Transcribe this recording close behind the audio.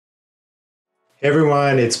Hey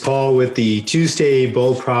everyone, it's Paul with the Tuesday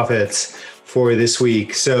Bold Profits for this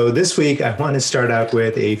week. So this week, I want to start out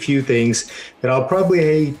with a few things that I'll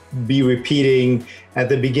probably be repeating at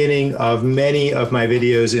the beginning of many of my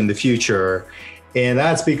videos in the future. And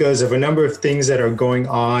that's because of a number of things that are going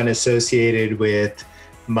on associated with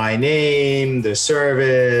my name, the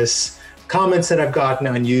service, comments that I've gotten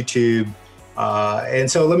on YouTube. And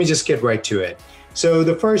so let me just get right to it. So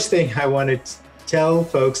the first thing I want to tell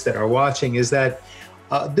folks that are watching is that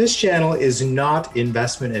this channel is not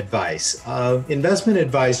investment advice. Investment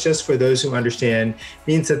advice, just for those who understand,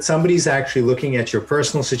 means that somebody's actually looking at your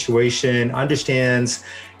personal situation, understands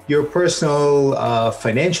your personal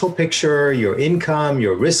financial picture, your income,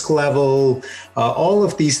 your risk level, all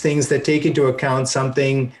of these things that take into account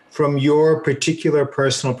something from your particular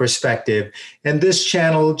personal perspective. And this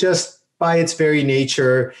channel, just by its very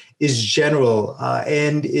nature, is general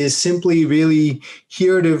and is simply really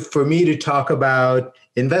here for me to talk about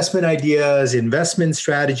investment ideas, investment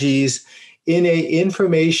strategies in an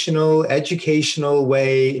informational, educational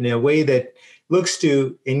way, in a way that looks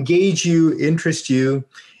to engage you, interest you.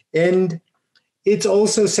 And it's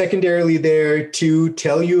also secondarily there to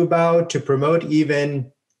tell you about, to promote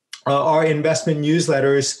even our investment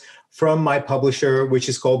newsletters from my publisher, which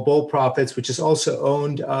is called Bold Profits, which is also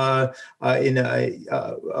owned by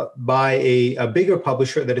a bigger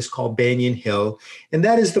publisher that is called Banyan Hill. And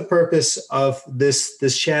that is the purpose of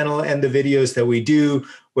this channel and the videos that we do,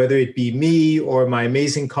 whether it be me or my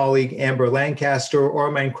amazing colleague, Amber Lancaster, or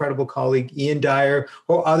my incredible colleague, Ian Dyer,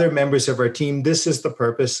 or other members of our team. This is the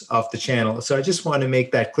purpose of the channel. So I just want to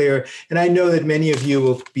make that clear. And I know that many of you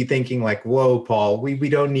will be thinking like, whoa, Paul, we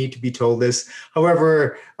don't need to be told this.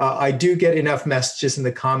 However, I do get enough messages in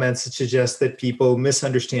the comments that suggest that people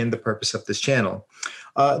misunderstand the purpose of this channel.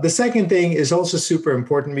 The second thing is also super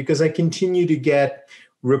important because I continue to get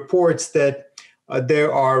reports that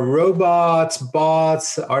there are robots,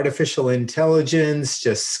 bots, artificial intelligence,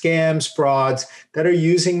 just scams, frauds that are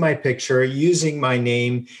using my picture, using my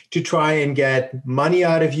name to try and get money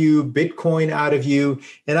out of you, Bitcoin out of you.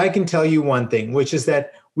 And I can tell you one thing, which is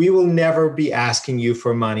that we will never be asking you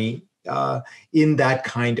for money in that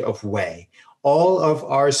kind of way. All of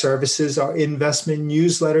our services are investment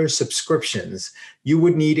newsletter subscriptions. You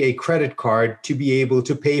would need a credit card to be able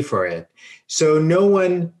to pay for it. So no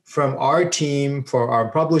one from our team, for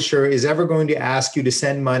our publisher, is ever going to ask you to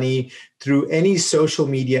send money through any social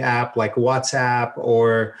media app like WhatsApp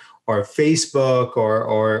or Facebook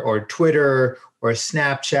or Twitter or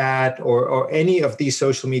Snapchat or any of these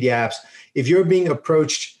social media apps. If you're being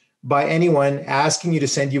approached by anyone asking you to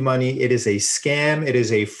send you money, it is a scam, it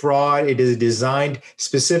is a fraud, it is designed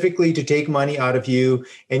specifically to take money out of you,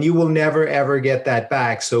 and you will never, ever get that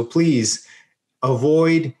back. So please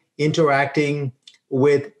avoid interacting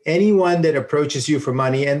with anyone that approaches you for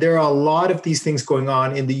money. And there are a lot of these things going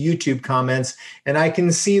on in the YouTube comments. And I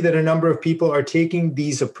can see that a number of people are taking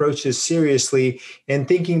these approaches seriously and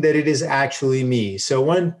thinking that it is actually me. So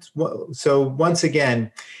once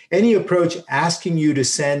again, any approach asking you to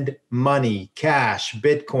send money, cash,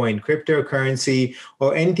 Bitcoin, cryptocurrency,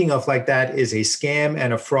 or anything else like that is a scam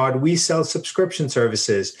and a fraud. We sell subscription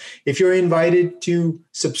services. If you're invited to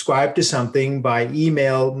subscribe to something by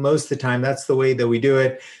email, most of the time, that's the way that we do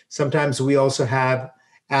it. Sometimes we also have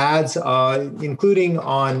ads, including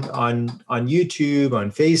on YouTube,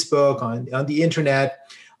 on Facebook, on the internet.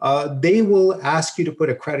 They will ask you to put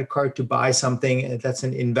a credit card to buy something that's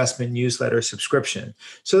an investment newsletter subscription.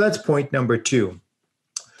 So that's point number two.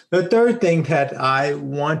 The third thing that I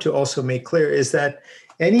want to also make clear is that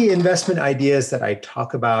any investment ideas that I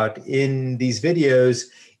talk about in these videos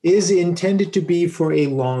is intended to be for a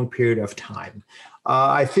long period of time.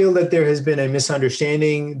 I feel that there has been a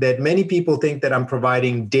misunderstanding that many people think that I'm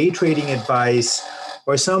providing day trading advice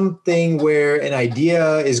or something where an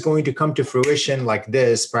idea is going to come to fruition like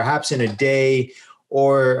this, perhaps in a day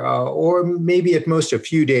or maybe at most a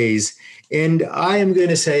few days. And I am going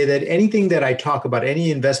to say that anything that I talk about,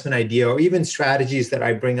 any investment idea or even strategies that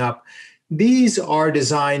I bring up, these are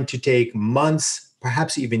designed to take months,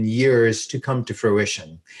 perhaps even years to come to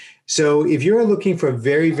fruition. So if you're looking for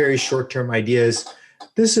very, very short-term ideas,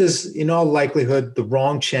 this is in all likelihood the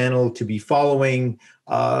wrong channel to be following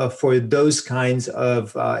for those kinds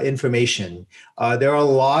of information. There are a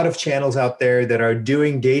lot of channels out there that are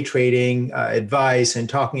doing day trading advice and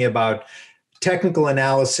talking about technical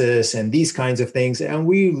analysis and these kinds of things, and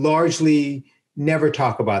we largely never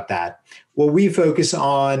talk about that. What we focus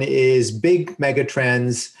on is big mega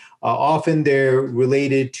trends, Often they're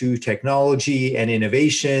related to technology and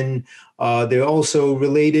innovation. They're also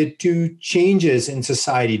related to changes in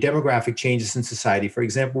society, demographic changes in society. For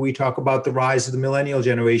example, we talk about the rise of the millennial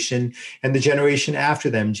generation and the generation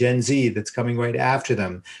after them, Gen Z, that's coming right after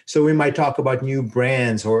them. So we might talk about new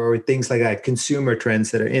brands or things like that, consumer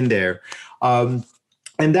trends that are in there.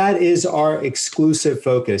 And that is our exclusive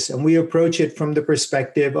focus. And we approach it from the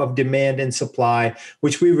perspective of demand and supply,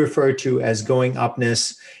 which we refer to as going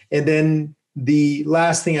upness. And then the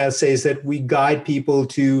last thing I'll say is that we guide people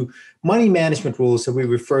to money management rules that we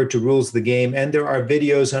refer to rules of the game. And there are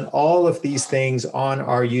videos on all of these things on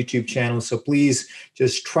our YouTube channel. So please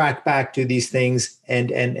just track back to these things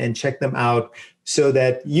and check them out so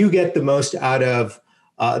that you get the most out of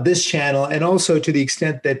this channel, and also to the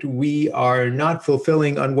extent that we are not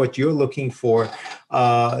fulfilling on what you're looking for,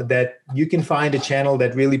 that you can find a channel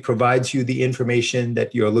that really provides you the information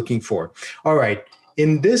that you're looking for. All right,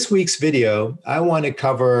 in this week's video, I want to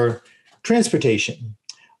cover transportation.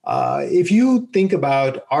 If you think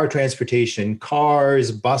about our transportation,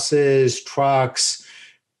 cars, buses, trucks,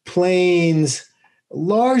 planes,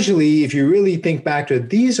 largely, if you really think back to it,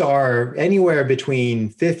 these are anywhere between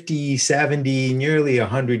 50, 70, nearly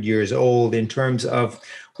 100 years old in terms of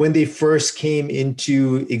when they first came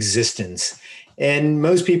into existence. And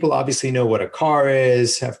most people obviously know what a car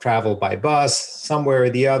is, have traveled by bus, somewhere or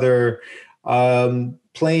the other.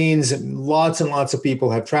 Planes, lots and lots of people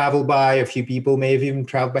have traveled by. A few people may have even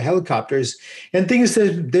traveled by helicopters. And thing is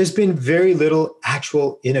that there's been very little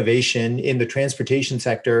actual innovation in the transportation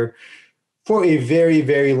sector for a very,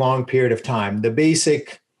 very long period of time. The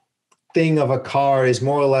basic thing of a car is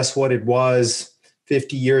more or less what it was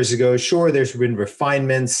 50 years ago. Sure, there's been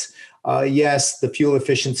refinements. Yes, the fuel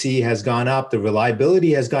efficiency has gone up. The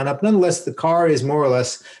reliability has gone up. Nonetheless, the car is more or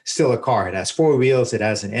less still a car. It has four wheels. It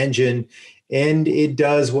has an engine, and it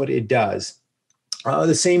does what it does.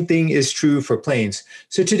 The same thing is true for planes.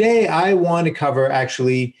 So today I want to cover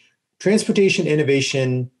actually transportation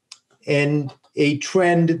innovation and a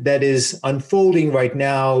trend that is unfolding right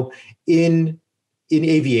now in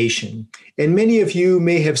aviation. And many of you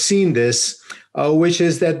may have seen this, which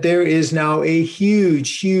is that there is now a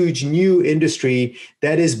huge new industry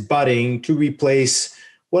that is budding to replace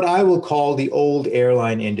what I will call the old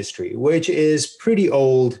airline industry, which is pretty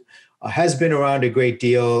old, has been around a great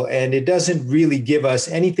deal, and it doesn't really give us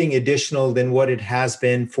anything additional than what it has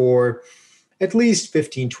been for at least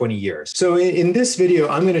 15, 20 years. So in this video,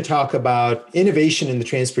 I'm going to talk about innovation in the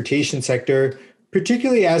transportation sector,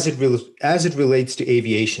 particularly as it relates to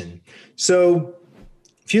aviation. So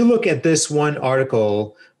if you look at this one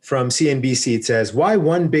article from CNBC, it says, why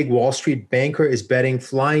one big Wall Street banker is betting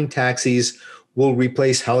flying taxis will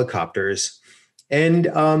replace helicopters. And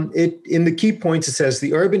in the key points, it says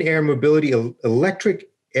the urban air mobility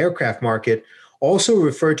electric aircraft market, also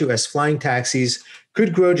referred to as flying taxis,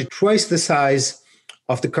 could grow to twice the size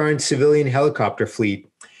of the current civilian helicopter fleet.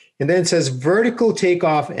 And then it says vertical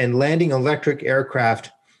takeoff and landing electric aircraft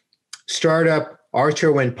startup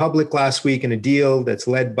Archer went public last week in a deal that's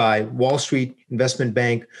led by Wall Street investment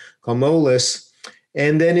bank called Moelis.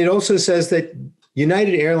 And then it also says that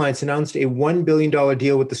United Airlines announced a $1 billion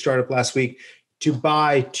deal with the startup last week to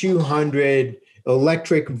buy 200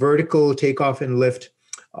 electric vertical takeoff and lift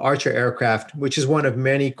Archer aircraft, which is one of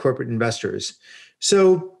many corporate investors.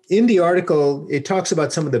 So in the article, it talks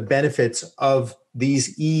about some of the benefits of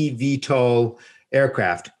these eVTOL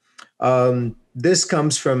aircraft. This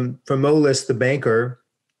comes from Moelis, the banker.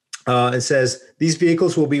 It says these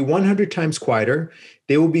vehicles will be 100 times quieter,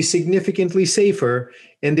 they will be significantly safer,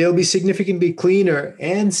 and they'll be significantly cleaner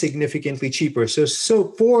and significantly cheaper.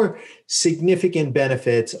 So four significant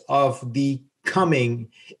benefits of the coming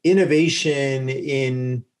innovation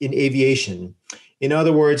in aviation. In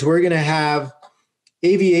other words, we're going to have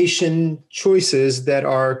aviation choices that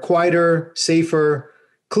are quieter, safer,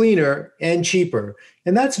 cleaner, and cheaper.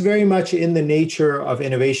 And that's very much in the nature of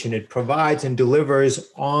innovation. It provides and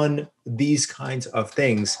delivers on these kinds of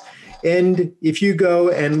things. And if you go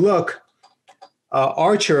and look,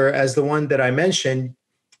 Archer as the one that I mentioned,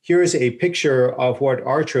 here's a picture of what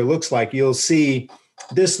Archer looks like. You'll see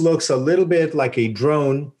this looks a little bit like a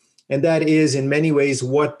drone. And that is in many ways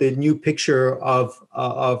what the new picture of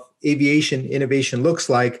aviation innovation looks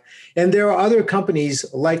like. And there are other companies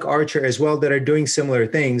like Archer as well that are doing similar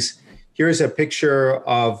things. Here's a picture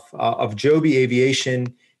of Joby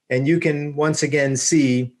Aviation, and you can once again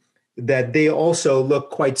see that they also look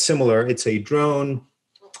quite similar. It's a drone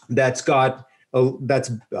that's powered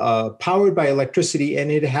by electricity, and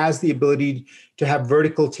it has the ability to have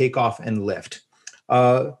vertical takeoff and lift.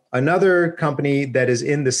 Another company that is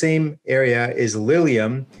in the same area is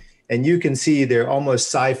Lilium, And you can see they're almost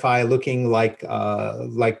sci-fi looking, like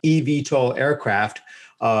eVTOL aircraft,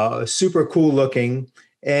 super cool looking.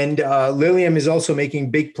 And Lilium is also making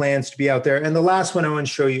big plans to be out there. And the last one I want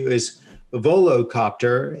to show you is the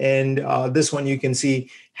Volocopter. And this one you can see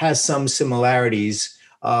has some similarities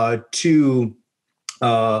to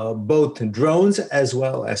both drones as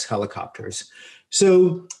well as helicopters.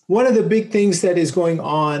 So one of the big things that is going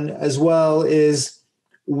on as well is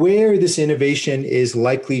where this innovation is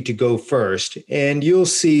likely to go first. And you'll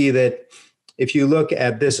see that if you look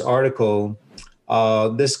at this article,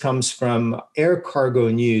 this comes from Air Cargo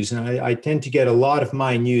News, and I tend to get a lot of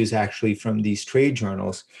my news actually from these trade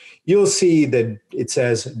journals. You'll see that it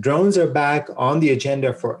says drones are back on the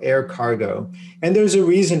agenda for air cargo. And there's a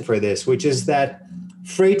reason for this, which is that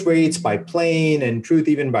freight rates by plane and truth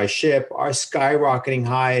even by ship are skyrocketing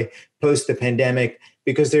high post the pandemic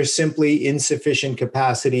because there's simply insufficient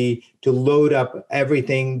capacity to load up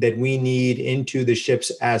everything that we need into the ships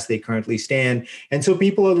as they currently stand. And so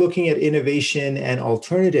people are looking at innovation and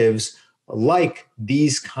alternatives like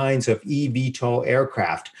these kinds of eVTOL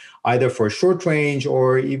aircraft, either for short range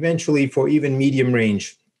or eventually for even medium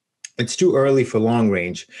range. It's too early for long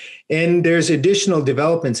range. And there's additional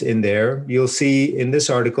developments in there. You'll see in this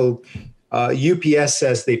article, UPS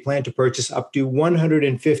says they plan to purchase up to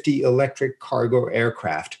 150 electric cargo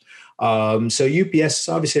aircraft. So UPS is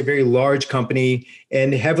obviously a very large company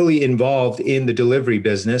and heavily involved in the delivery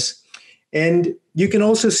business. And you can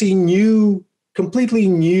also see completely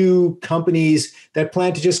new companies that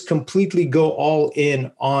plan to just completely go all in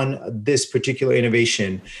on this particular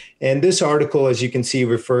innovation. And this article, as you can see,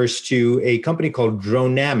 refers to a company called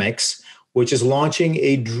Dronamics, which is launching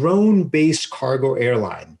a drone-based cargo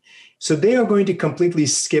airline. So they are going to completely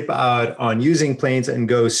skip out on using planes and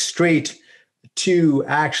go straight to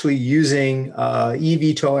actually using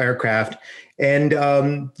eVTOL aircraft. And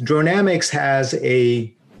Dronamics has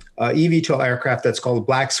a eVTOL aircraft that's called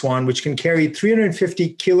Black Swan, which can carry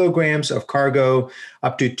 350 kilograms of cargo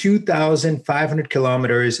up to 2,500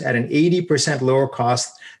 kilometers at an 80% lower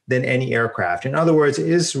cost than any aircraft. In other words, it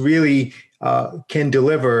is really can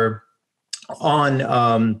deliver on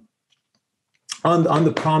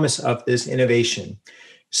the promise of this innovation.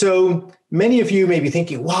 So many of you may be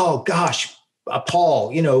thinking, wow, gosh,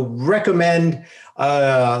 Paul, recommend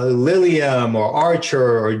Lilium or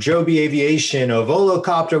Archer or Joby Aviation or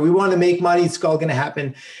Volocopter. We want to make money. It's all going to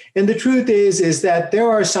happen. And the truth is that there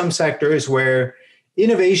are some sectors where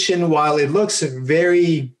innovation, while it looks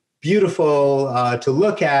very beautiful to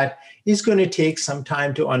look at, is going to take some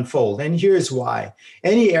time to unfold. And here's why.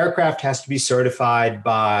 Any aircraft has to be certified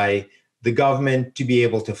by the government to be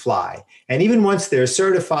able to fly. And even once they're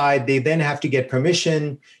certified, they then have to get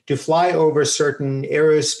permission to fly over certain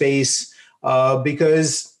aerospace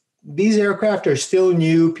because these aircraft are still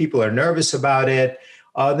new. People are nervous about it.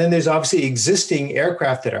 Then there's obviously existing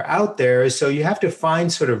aircraft that are out there. So you have to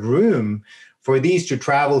find sort of room for these to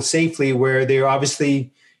travel safely where they're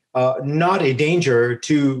obviously not a danger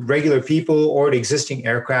to regular people or to existing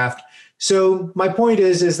aircraft. So my point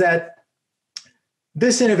is that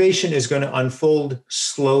this innovation is going to unfold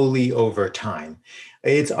slowly over time.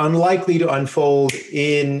 It's unlikely to unfold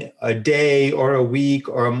in a day or a week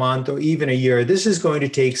or a month or even a year. This is going to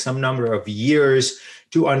take some number of years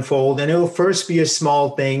to unfold, and it'll first be a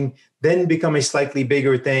small thing, then become a slightly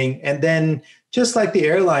bigger thing. And then just like the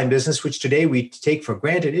airline business, which today we take for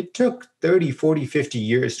granted, it took 30, 40, 50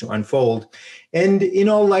 years to unfold. And in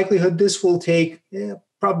all likelihood, this will take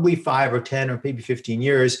probably 5 or 10 or maybe 15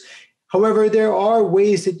 years. However, there are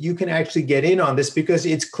ways that you can actually get in on this because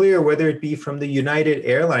it's clear, whether it be from the United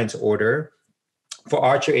Airlines order for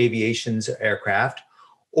Archer Aviation's aircraft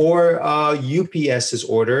or UPS's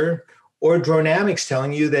order or Dronamics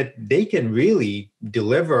telling you that they can really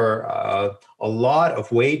deliver a lot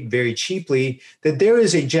of weight very cheaply, that there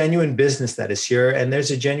is a genuine business that is here and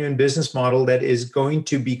there's a genuine business model that is going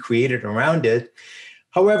to be created around it.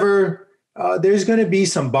 However, there's going to be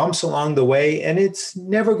some bumps along the way, and it's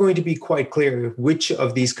never going to be quite clear which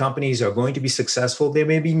of these companies are going to be successful. There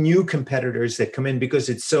may be new competitors that come in because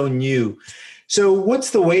it's so new. So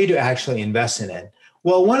what's the way to actually invest in it?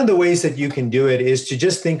 Well, one of the ways that you can do it is to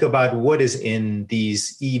just think about what is in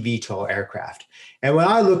these eVTOL aircraft. And when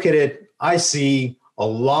I look at it, I see a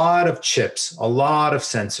lot of chips, a lot of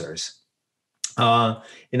sensors.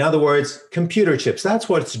 In other words, computer chips. That's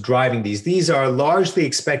what's driving these. These are largely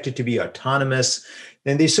expected to be autonomous,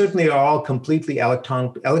 and they certainly are all completely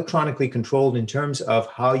electronically controlled in terms of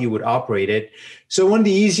how you would operate it. So one of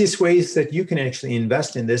the easiest ways that you can actually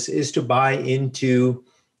invest in this is to buy into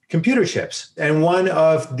computer chips. And one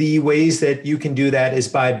of the ways that you can do that is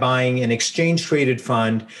by buying an exchange traded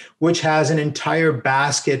fund, which has an entire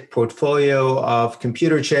basket portfolio of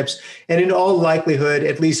computer chips. And in all likelihood,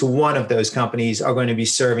 at least one of those companies are going to be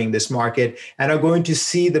serving this market and are going to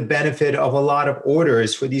see the benefit of a lot of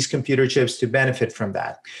orders for these computer chips to benefit from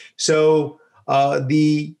that. So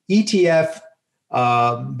the ETF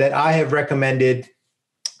that I have recommended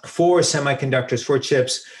for semiconductors, for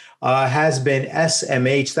chips, has been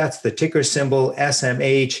SMH. That's the ticker symbol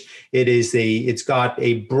SMH. It's got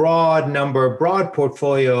a broad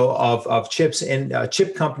portfolio of chips and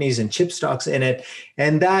chip companies and chip stocks in it.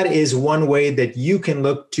 And that is one way that you can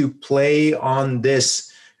look to play on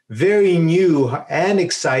this very new and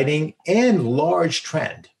exciting and large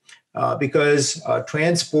trend. Because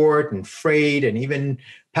transport and freight and even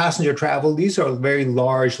passenger travel, these are very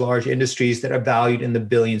large industries that are valued in the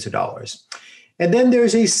billions of dollars. And then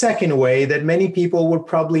there's a second way that many people would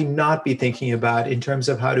probably not be thinking about in terms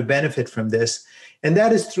of how to benefit from this, and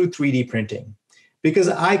that is through 3D printing. Because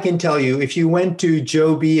I can tell you, if you went to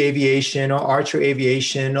Joby Aviation or Archer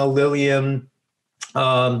Aviation or Lilium,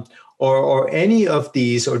 or any of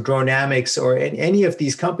these, or Dronamics, or any of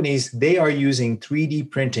these companies, they are using 3D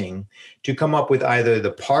printing to come up with either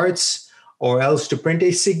the parts or else to print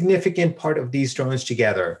a significant part of these drones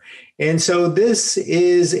together. And so this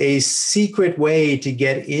is a secret way to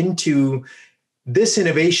get into this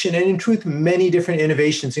innovation, and in truth, many different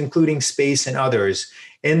innovations, including space and others.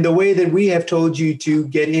 And the way that we have told you to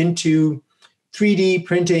get into 3D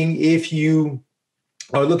printing, if you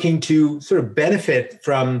are looking to sort of benefit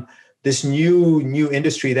from this new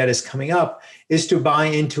industry that is coming up, is to buy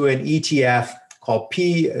into an ETF called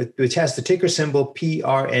which has the ticker symbol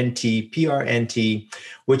PRNT,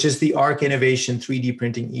 which is the ARC Innovation 3D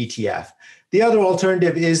Printing ETF. The other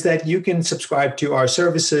alternative is that you can subscribe to our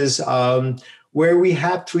services where we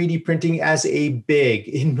have 3D printing as a big,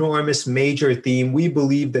 enormous, major theme. We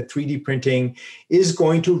believe that 3D printing is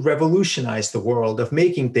going to revolutionize the world of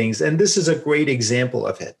making things. And this is a great example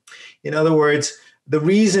of it. In other words, the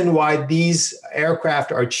reason why these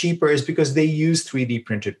aircraft are cheaper is because they use 3D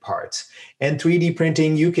printed parts. And 3D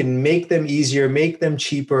printing, you can make them easier, make them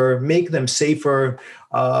cheaper, make them safer.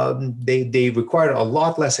 They require a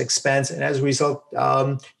lot less expense. And as a result,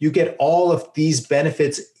 you get all of these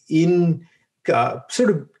benefits in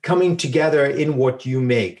sort of coming together in what you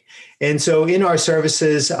make. And so in our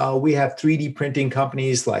services, we have 3D printing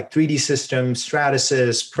companies like 3D Systems,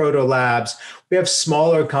 Stratasys, Proto Labs. We have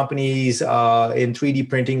smaller companies in 3D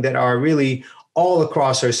printing that are really all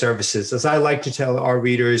across our services. As I like to tell our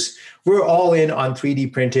readers, we're all in on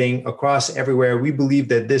 3D printing across everywhere. We believe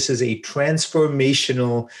that this is a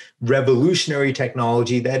transformational, revolutionary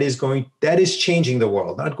technology that is changing the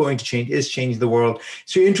world. Not going to change, is changing the world.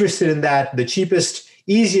 So you're interested in that. The cheapest,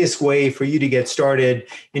 easiest way for you to get started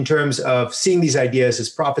in terms of seeing these ideas is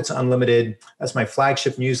Profits Unlimited. That's my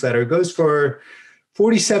flagship newsletter. It goes for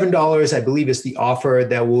 $47, I believe, is the offer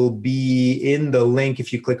that will be in the link.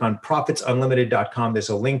 If you click on profitsunlimited.com, there's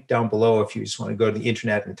a link down below if you just want to go to the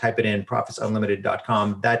internet and type it in,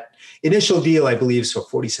 profitsunlimited.com. That initial deal, I believe, is for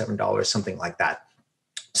 $47, something like that.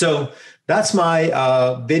 So that's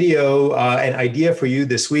my video and idea for you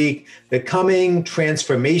this week. The coming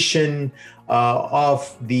transformation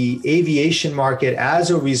of the aviation market as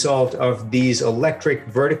a result of these electric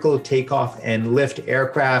vertical takeoff and lift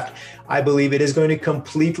aircraft. I believe it is going to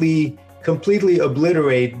completely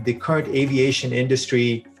obliterate the current aviation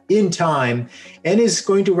industry in time, and is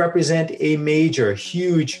going to represent a major,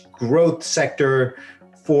 huge growth sector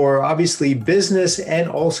for obviously business and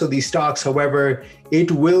also the stocks. However,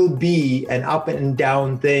 it will be an up and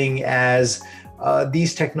down thing as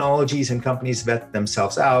these technologies and companies vet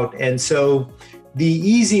themselves out. And so the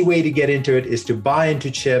easy way to get into it is to buy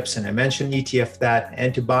into chips, and I mentioned ETF that,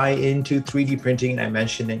 and to buy into 3D printing, and I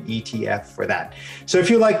mentioned an ETF for that. So if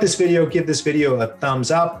you like this video, give this video a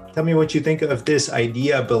thumbs up. Tell me what you think of this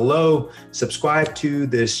idea below. Subscribe to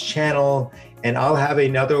this channel, and I'll have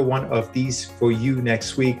another one of these for you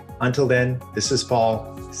next week. Until then, this is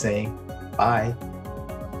Paul saying bye.